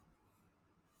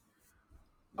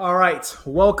All right,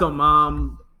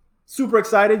 welcome. Super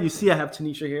excited. You see, I have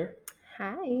Tanisha here.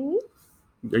 Hi.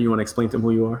 Do you want to explain to them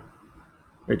who you are,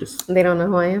 or just? They don't know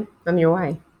who I am. I'm your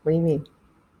wife. What do you mean?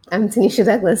 I'm Tanisha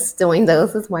Douglas, Dwayne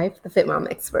Douglas's wife, the Fit Mom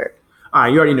expert. All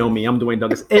right, you already know me. I'm Dwayne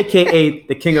Douglas, aka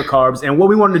the King of Carbs. And what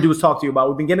we wanted to do is talk to you about.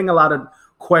 We've been getting a lot of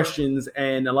questions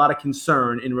and a lot of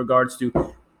concern in regards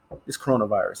to this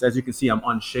coronavirus. As you can see, I'm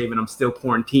unshaven. I'm still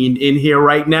quarantined in here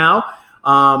right now.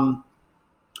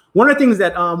 One of the things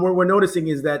that we're noticing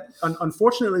is that,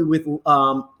 unfortunately, with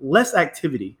less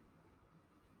activity,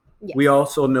 Yes. we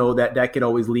also know that that could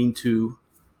always lead to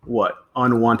what?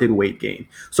 Unwanted weight gain.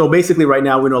 So basically right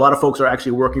now, we know a lot of folks are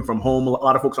actually working from home. A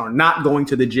lot of folks are not going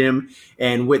to the gym.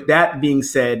 And with that being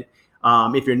said,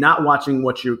 if you're not watching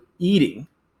what you're eating,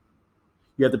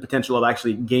 you have the potential of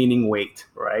actually gaining weight,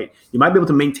 right? You might be able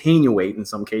to maintain your weight in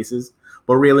some cases,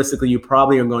 but realistically, you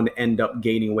probably are going to end up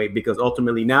gaining weight because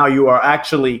ultimately now you are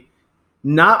actually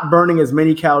not burning as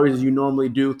many calories as you normally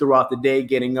do throughout the day,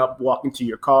 getting up, walking to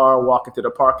your car, walking to the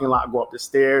parking lot, go up the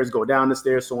stairs, go down the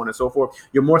stairs, so on and so forth.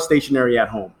 You're more stationary at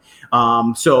home.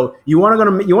 So you want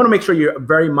to make sure you're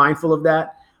very mindful of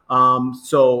that.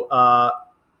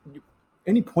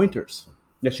 Any pointers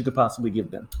that you could possibly give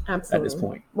them Absolutely. at this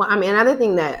point? Well, I mean, another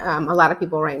thing that a lot of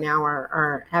people right now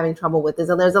are having trouble with is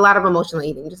that there's a lot of emotional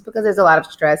eating just because there's a lot of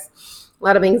stress, a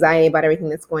lot of anxiety about everything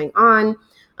that's going on.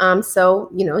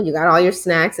 So, you got all your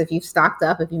snacks if you've stocked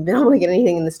up, if you've been able to get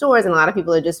anything in the stores, and a lot of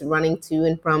people are just running to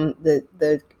and from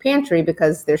the pantry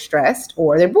because they're stressed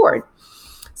or they're bored.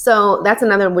 So that's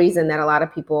another reason that a lot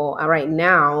of people right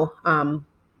now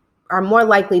are more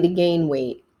likely to gain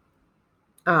weight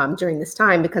during this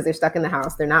time because they're stuck in the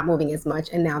house, they're not moving as much,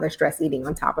 and now they're stress eating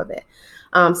on top of it.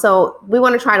 So we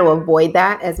want to try to avoid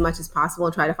that as much as possible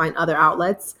and try to find other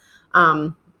outlets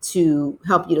to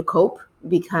help you to cope,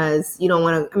 because you don't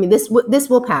want to, this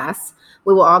will pass.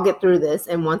 We will all get through this.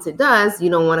 And once it does,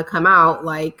 you don't want to come out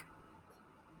like,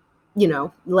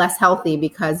 less healthy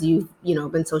because you've,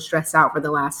 been so stressed out for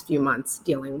the last few months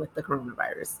dealing with the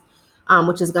coronavirus,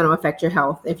 which is going to affect your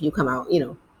health if you come out,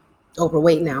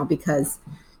 overweight now because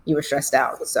you were stressed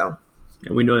out. So,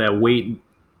 and we know that weight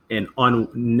and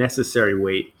unnecessary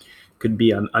weight could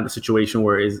be a situation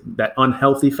where is that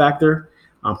unhealthy factor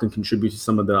can contribute to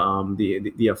some of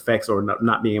the effects or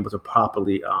not being able to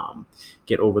properly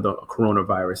get over the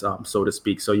coronavirus, so to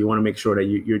speak. So you want to make sure that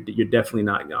you're definitely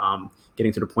not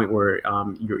getting to the point where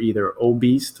you're either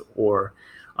obese or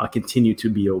continue to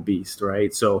be obese,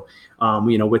 right? So,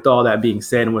 with all that being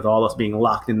said, and with all us being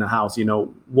locked in the house,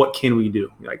 what can we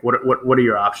do? Like, what are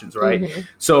your options, right? Mm-hmm.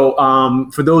 So,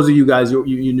 for those of you guys,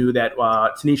 you knew that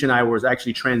Tanisha and I was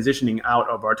actually transitioning out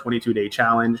of our 22-day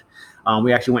challenge.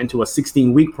 We actually went into a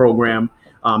 16-week program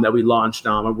that we launched.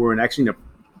 We're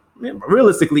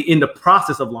realistically in the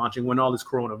process of launching when all this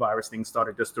coronavirus thing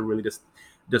started just to really just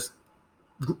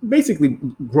basically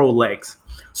grow legs.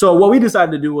 So what we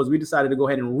decided to do was we decided to go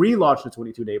ahead and relaunch the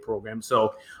 22-day program.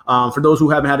 So for those who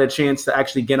haven't had a chance to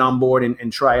actually get on board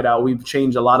and try it out, we've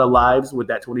changed a lot of lives with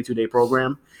that 22-day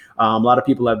program. A lot of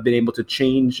people have been able to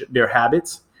change their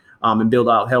habits and build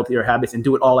out healthier habits and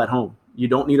do it all at home. You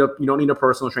don't need a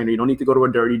personal trainer. You don't need to go to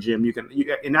a dirty gym.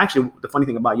 And actually, the funny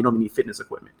thing about it, you don't need fitness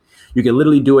equipment. You can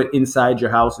literally do it inside your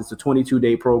house. It's a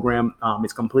 22-day program.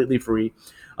 It's completely free.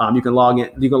 You can log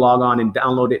on and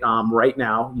download it right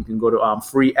now. You can go to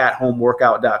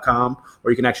freeathomeworkout.com, or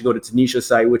you can actually go to Tanisha's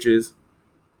site, which is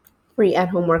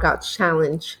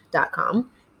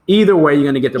freeathomeworkoutchallenge.com. Either way, you're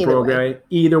going to get the program.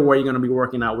 Either way, you're going to be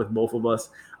working out with both of us,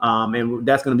 and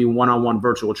that's going to be one-on-one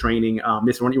virtual training.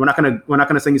 We're not going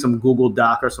to send you some Google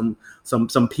Doc or some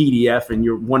PDF, and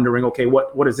you're wondering, okay,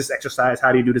 what is this exercise?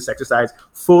 How do you do this exercise?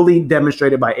 Fully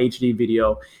demonstrated by HD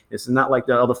video. It's not like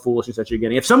the other foolishness that you're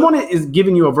getting. If someone is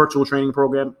giving you a virtual training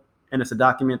program and it's a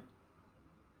document,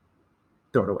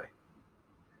 throw it away.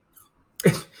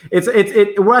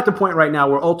 We're at the point right now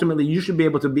where ultimately you should be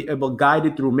able to guide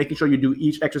it through making sure you do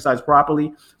each exercise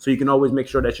properly, so you can always make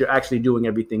sure that you're actually doing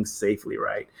everything safely,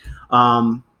 right?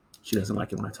 She doesn't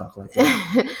like it when I talk like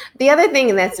that. The other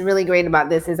thing that's really great about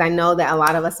this is I know that a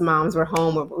lot of us moms were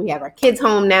home. We have our kids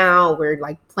home now. We're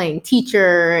like playing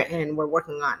teacher and we're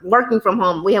working from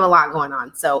home. We have a lot going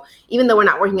on. So even though we're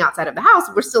not working outside of the house,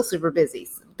 we're still super busy.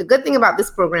 The good thing about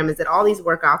this program is that all these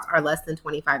workouts are less than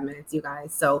 25 minutes, you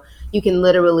guys. So you can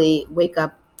literally wake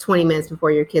up 20 minutes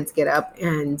before your kids get up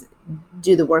and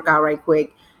do the workout right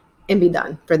quick and be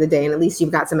done for the day. And at least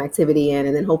you've got some activity in,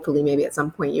 and then hopefully maybe at some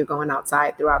point you're going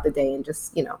outside throughout the day and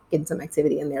just, getting some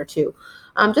activity in there too,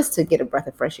 just to get a breath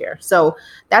of fresh air. So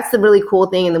that's the really cool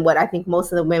thing. And then what I think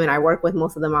most of the women I work with,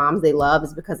 most of the moms, they love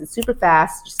is because it's super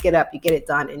fast. Just get up, you get it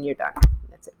done, and you're done.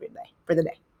 That's it for the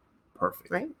day.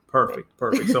 Perfect. Right.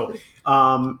 Perfect. So,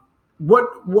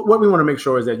 what we want to make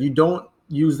sure is that you don't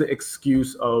use the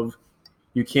excuse of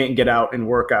you can't get out and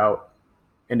work out,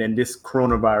 and then this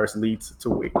coronavirus leads to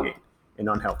weight gain and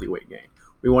unhealthy weight gain.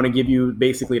 We want to give you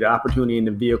basically the opportunity and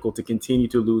the vehicle to continue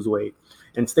to lose weight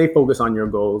and stay focused on your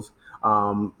goals.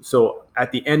 So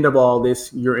at the end of all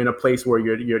this, you're in a place where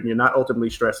you're not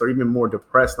ultimately stressed or even more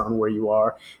depressed on where you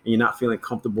are, and you're not feeling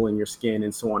comfortable in your skin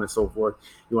and so on and so forth.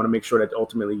 You want to make sure that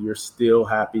ultimately you're still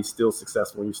happy, still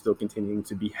successful, and you're still continuing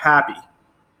to be happy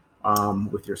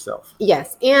with yourself.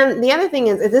 Yes. And the other thing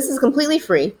is this is completely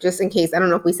free, just in case. I don't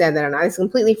know if we said that or not. It's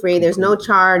completely free. There's no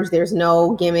charge. There's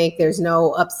no gimmick. There's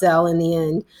no upsell in the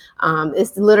end.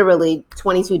 It's literally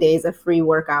 22 days of free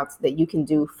workouts that you can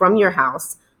do from your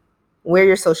house where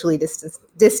you're socially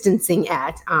distancing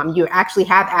at. You actually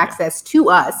have access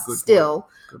to us still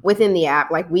within the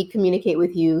app. Like, we communicate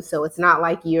with you, so it's not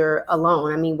like you're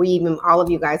alone. I mean, all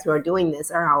of you guys who are doing this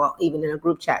are all even in a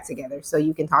group chat together, so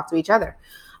you can talk to each other.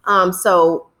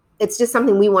 So it's just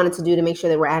something we wanted to do to make sure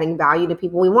that we're adding value to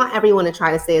people. We want everyone to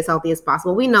try to stay as healthy as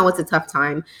possible. We know it's a tough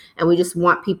time, and we just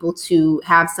want people to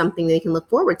have something they can look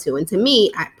forward to. And to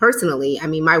me, personally, I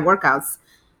mean, my workouts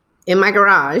in my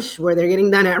garage where they're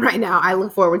getting done at right now, I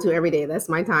look forward to every day. That's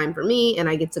my time for me, and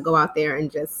I get to go out there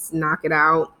and just knock it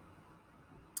out.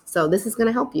 So this is going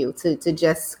to help you to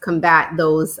just combat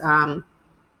those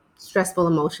stressful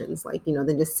emotions, like, they're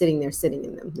just sitting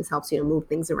in them. This helps you to move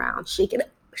things around, shake it up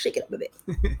a bit.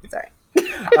 Sorry.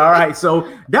 All right,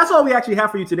 so that's all we actually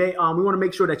have for you today. We want to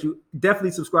make sure that you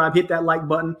definitely subscribe, hit that like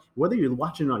button. Whether you're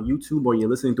watching on YouTube or you're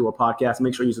listening to a podcast,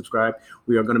 make sure you subscribe.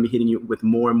 We are going to be hitting you with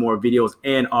more and more videos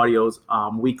and audios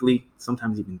weekly,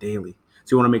 sometimes even daily.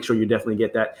 So you want to make sure you definitely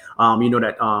get that. You know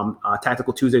that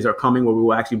Tactical Tuesdays are coming, where we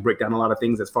will actually break down a lot of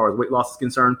things as far as weight loss is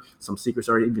concerned. Some secrets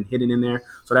are even hidden in there.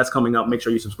 So that's coming up. Make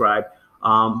sure you subscribe.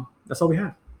 That's all we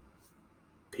have.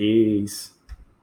 Peace.